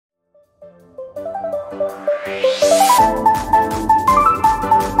What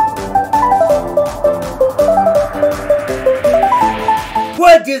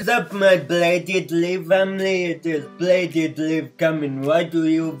is up, my BladedLeaf family? It is BladedLeaf coming right to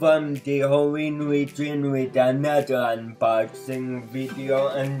you from the Hoenn Region with another unboxing video,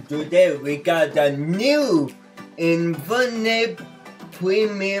 and today we got a new Infernape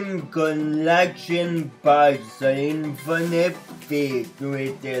Premium Collection box, the Infernape V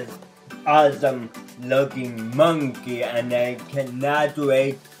with this awesome looking monkey, and I cannot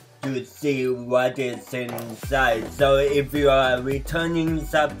wait to see what is inside. So if you are a returning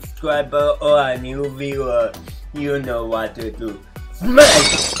subscriber or a new viewer, you know what to do.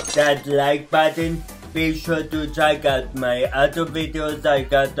 Smash that like button. Be sure to check out my other videos I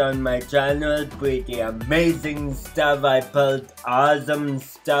got on my channel. Pretty amazing stuff. I built awesome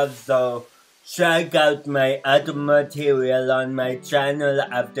stuff, so check out my other material on my channel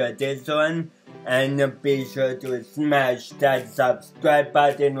after this one. And be sure to smash that subscribe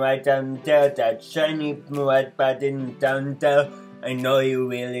button right down there, that shiny red button down there. I know you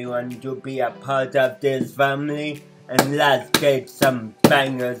really want to be a part of this family. And let's get some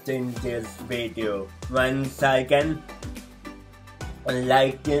bangers in this video. Once again,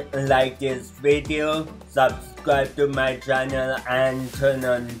 like this video, subscribe to my channel, and turn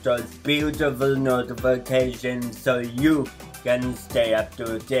on those beautiful notifications so you can stay up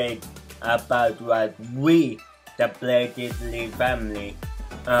to date about what we, the BladedLeaf family,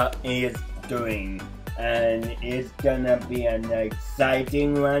 is doing. And it's gonna be an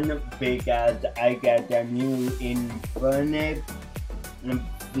exciting one because I got a new Infernape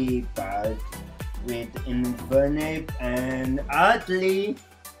V box with Infernape and oddly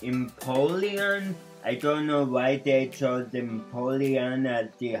Empoleon. I don't know why they chose Empoleon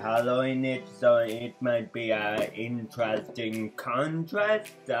as the hollow in it, so it might be an interesting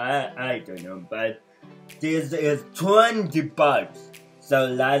contrast. I don't know, but this is 20 bucks. So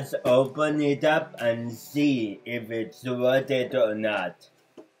let's open it up and see if it's worth it or not.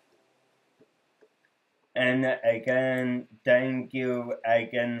 And again, thank you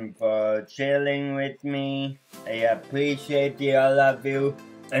again for chilling with me. I appreciate all of you.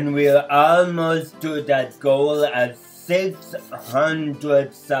 And we're almost to that goal of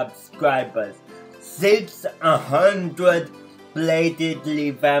 600 subscribers. 600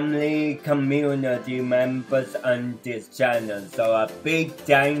 BladedLeaf family community members on this channel. So a big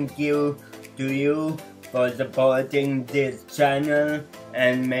thank you to you for supporting this channel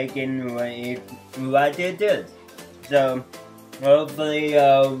and making it what it is. So hopefully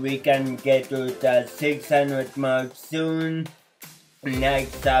we can get to the 600 mark soon.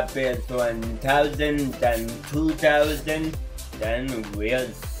 Next up is 1,000, then 2,000, then we're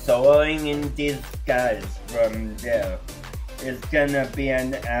soaring in the skies from there. It's gonna be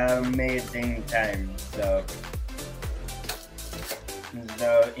an amazing time. So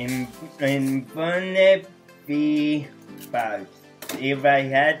Infernape V box. If I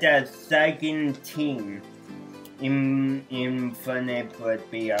had a second team, Infernape would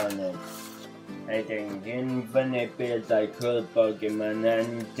be on it. I think Infernape is a cool Pokemon,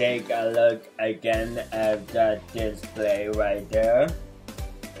 and take a look again at that display right there.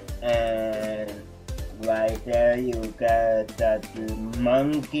 And right there you got that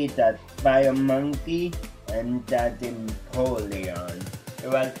monkey, that fire monkey, and that Empoleon. It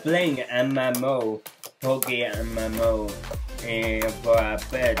was playing MMO, Poke MMO for a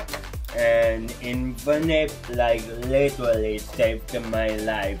bit. And Infernape like literally saved my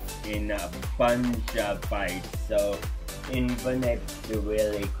life in a bunch of fights. So Infernape is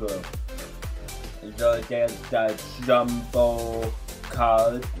really cool. So there's the jumbo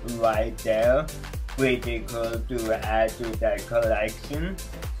card right there. Pretty cool to add to the collection.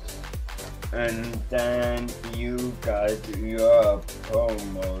 And then you got your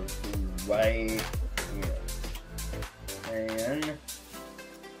promos right here. And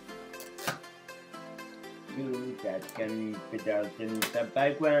that can put out in the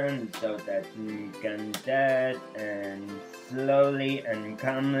background so that you can that, and slowly and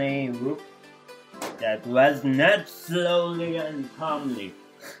calmly. Whoop. That was not slowly and calmly.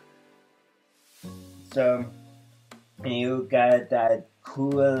 So you got that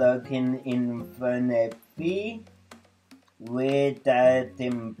cool looking Infernape V with that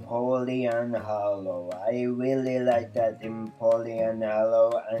Empoleon hollow. I really like that Empoleon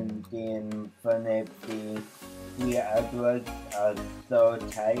hollow, and the Infernape V. The artworks are so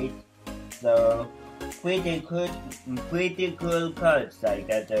tight. So pretty cool cards, I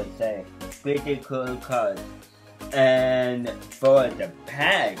gotta say. Pretty cool cards. And for the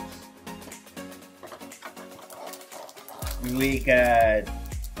packs, we got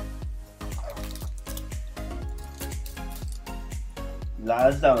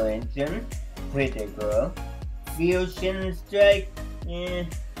Lost Origin, pretty cool. Fusion Strike,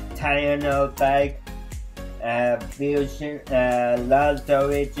 Tyranno Bike, Fusion, Lost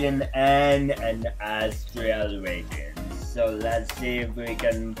Origin, and an Astral Region. So let's see if we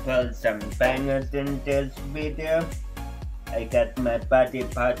can pull some bangers in this video. I got my buddy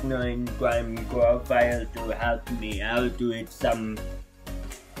partner in crime, Profile, to help me out with some,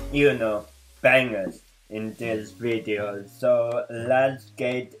 bangers in this video. So let's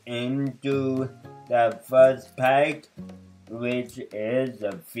get into the first pack, which is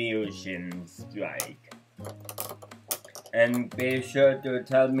a Fusion Strike. And be sure to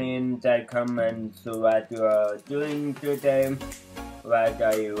tell me in the comments what you are doing today, what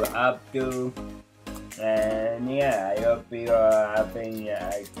are you up to. And yeah, I hope you are having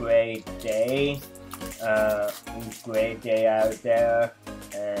a great day out there,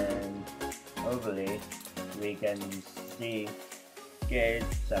 and hopefully we can get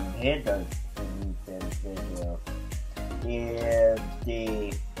some hitters in this video. Here's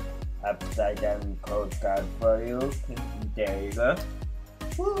the upside down code card for you. There you go.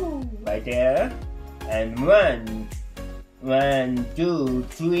 Woo! Right there. And one, two,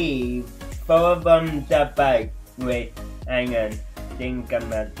 three, 4 of them the bike. Wait, hang on. Think I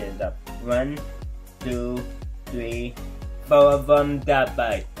messed this up. 1, 2, 3, 4 of them the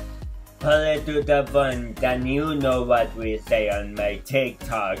bike. Pull it to the front, and you know what we say on my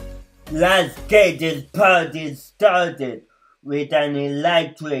TikTok. Let's get this party started with an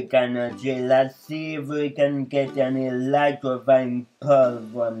electric energy. Let's see if we can get an electrifying pull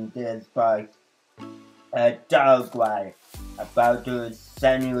from this bike. A dark white, about to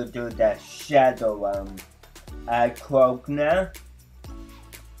send you to the shadow realm. A Krogner,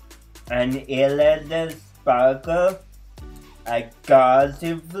 an Elixir Sparkle, a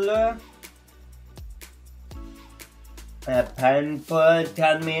Gossifleur, a Panpour.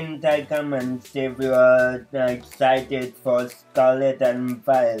 Tell me in the comments if you are excited for Scarlet and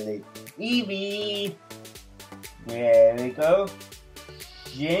Violet. Eevee! There we go.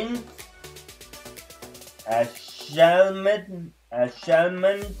 Jinx, a Shelmet, a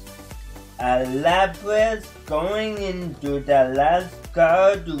Lapras, going into the last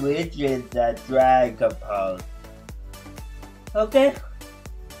card, which is a Dragapult. Okay,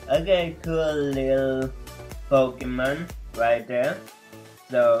 cool little Pokemon right there.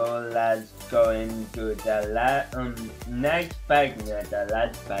 So let's go into the next pack, not the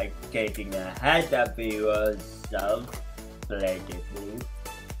last pack, getting ahead of yourself, BladedLeaf.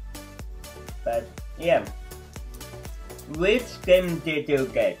 But yeah, which game did you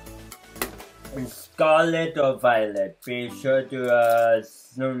get? Scarlet or Violet? Be sure to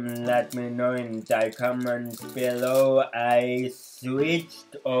let me know in the comments below. I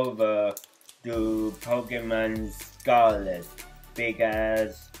switched over to Pokemon Scarlet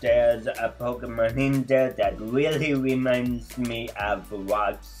because there's a Pokemon in there that really reminds me of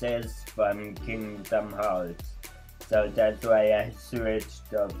Roxas from Kingdom Hearts. So that's why I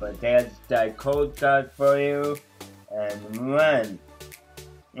switched over. There's the code card for you. And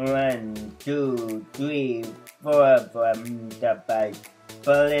 1, 2, 3, 4 from the bike.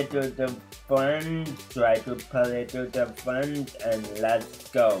 Pull it to the front, try to pull it to the front, and let's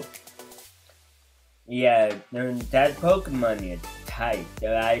go. Yeah, that Pokemon is tight.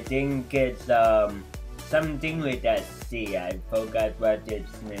 I think it's something with a C. I forgot what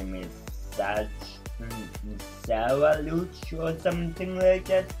its name is. Saraluch or something like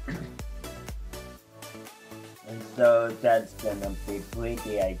that. So that's gonna be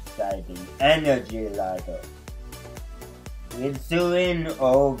pretty exciting. Energy Lotto. It's doing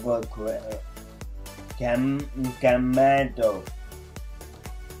over Kamado.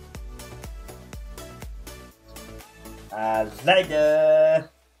 Slider.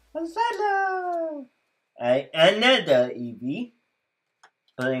 Another Eevee.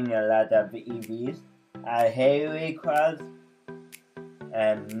 Pulling a lot of Eevees. A Harry Cross.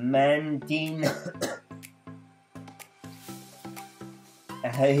 And Mantine.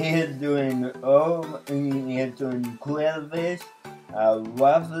 He's doing Quillfish, a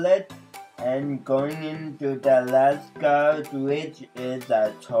Rufflet, and going into the last card, which is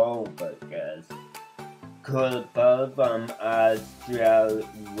a Togekiss. Cool pull from Astral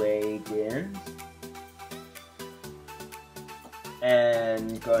Region.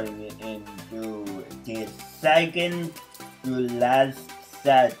 And going into the second to last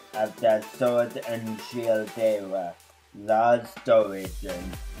set of the Sword and Shield era. Lost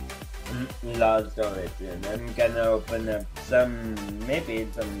Origin. I'm gonna open up maybe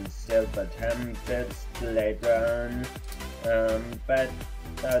some Silver Tempests later on, but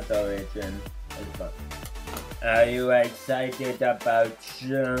Lost Origin is fun. Are you excited about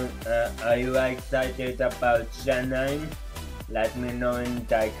Shanine? Let me know in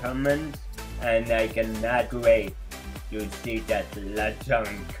the comments, and I cannot wait to see that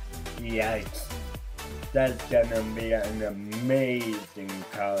Lechonk. Yikes. That's gonna be an amazing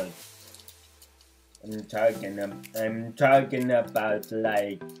card. I'm talking about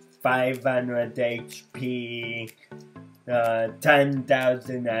like 500 HP,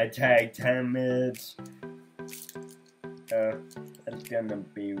 10,000 attack damage. That's gonna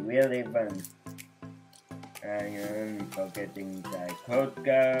be really fun. I am forgetting the code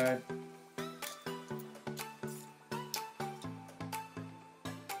card.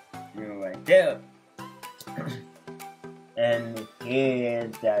 Right there. And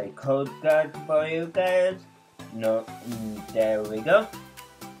here's the code card for you guys. No, there we go.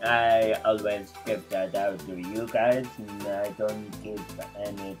 I always give that out to you guys, and I don't keep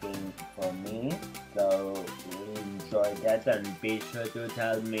anything for me. So enjoy that, and be sure to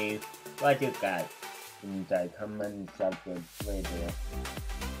tell me what you got in the comment section video.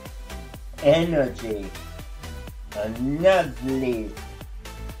 Energy. Lovely.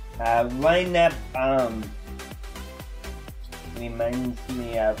 Wind-up arm. Reminds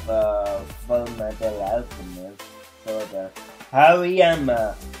me of Full Metal Alchemist, sorta.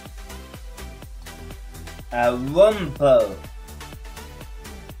 Hariyama. A Rumple.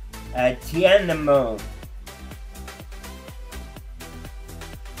 A Tianamo.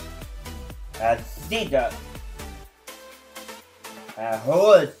 A Cedar. A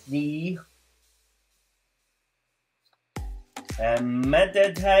Horsey. A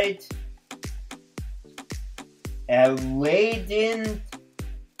Metatite. A Radiant.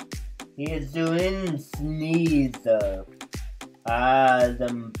 He's doing Sneasel.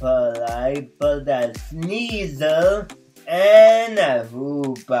 Awesome pull. I pulled a Sneasel and a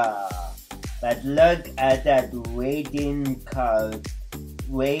Hoopa. But look at that Radiant card.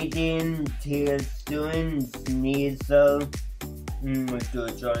 Radiant is doing Sneasel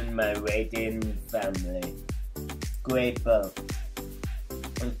to join my Radiant family. Great pull.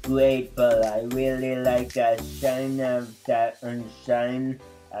 Great pull. I really like the shine of that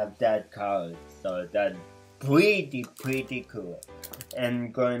card. So that's pretty cool.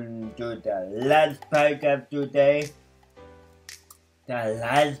 I'm going to do the last pack of today. The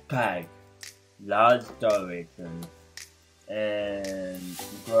last pack. Lost Origin. And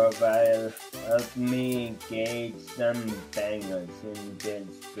Grovile help me gauge some bangers in this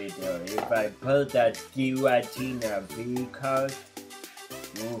video. If I pull that Giratina V card,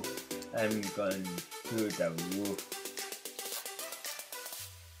 ooh, I'm going to the roof.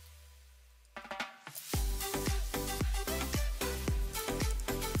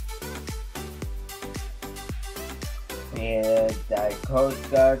 Here's the code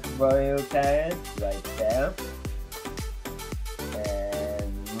card for you guys right there.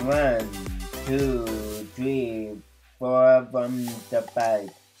 And 1, 2, 3, 4 from the back.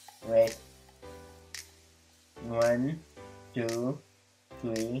 Wait. 1, 2,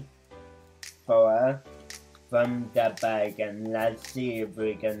 3, 4 from the back, and let's see if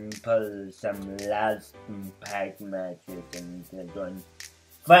we can pull some last pack magic in this one.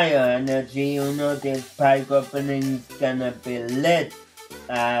 Fire Energy, you know this pack opening's gonna be lit.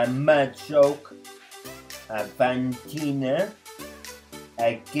 A Machoke, a Fantina,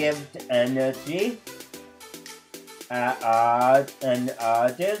 a Gift Energy, an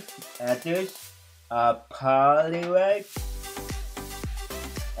Artist, a Poliwag,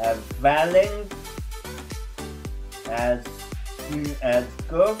 a Valink, as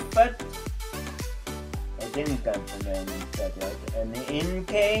Scorput, I think I'm pronouncing that right, an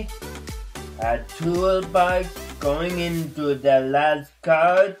Inkay, a Toolbox going into the last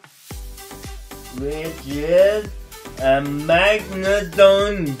card, which is a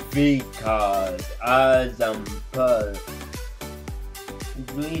Magnezone V card. Awesome pull.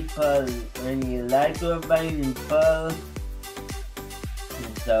 Sweet pull. And you like to find pull.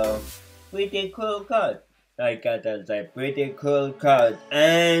 So, pretty cool card. I got that a pretty cool card.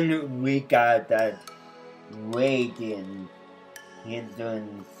 And we got that Radiant. He's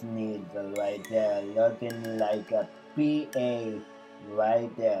doing Sneasel right there. Looking like a PA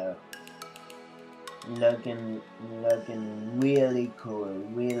right there. Looking really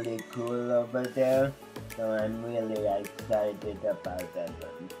cool over there. So I'm really excited about that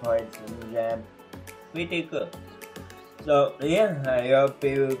one. Poison Jam, pretty good. So yeah, I hope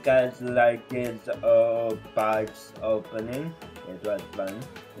you guys like this box opening. It was fun,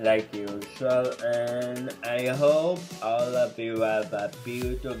 like usual, and I hope all of you have a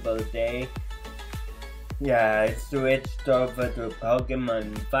beautiful day. Yeah, I switched over to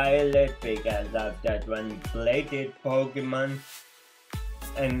Pokemon Violet because of that one bladed Pokemon.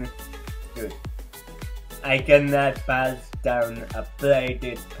 And dude, I cannot pass down a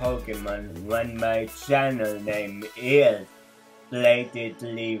bladed Pokemon when my channel name is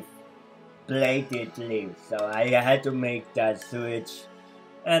BladedLeaf. So I had to make that switch.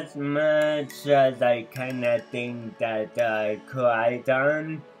 As much as I kinda think that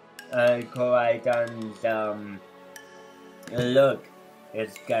Koraidon's look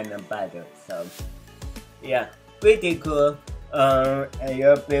is kinda better, so yeah, pretty cool. I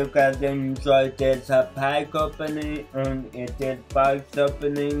hope you guys enjoyed this pack opening. It is box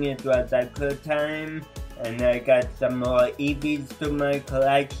opening. It was a good time. And I got some more EVs to my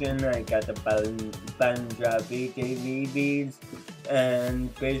collection. I got a bunch of EVs.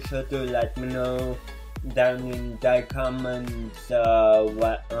 And be sure to let me know down in the comments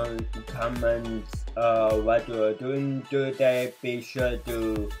what you're doing today. Be sure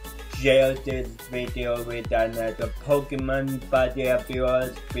to share this video with another Pokemon buddy of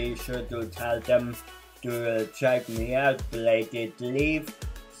yours. Be sure to tell them to check me out, BladedLeaf.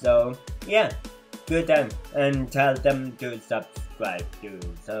 So yeah, good time, and tell them to subscribe too.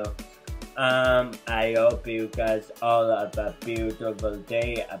 So I hope you guys all have a beautiful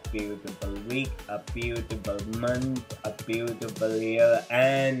day, a beautiful week, a beautiful month, a beautiful year,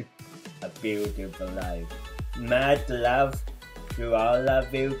 and a beautiful life. Mad love to all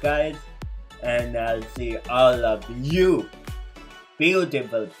of you guys, and I'll see all of you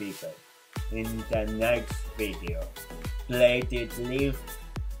beautiful people in the next video. BladedLeaf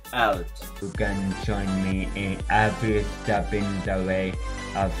out. You can join me in every step in the way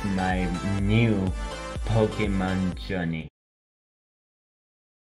of my new Pokemon journey.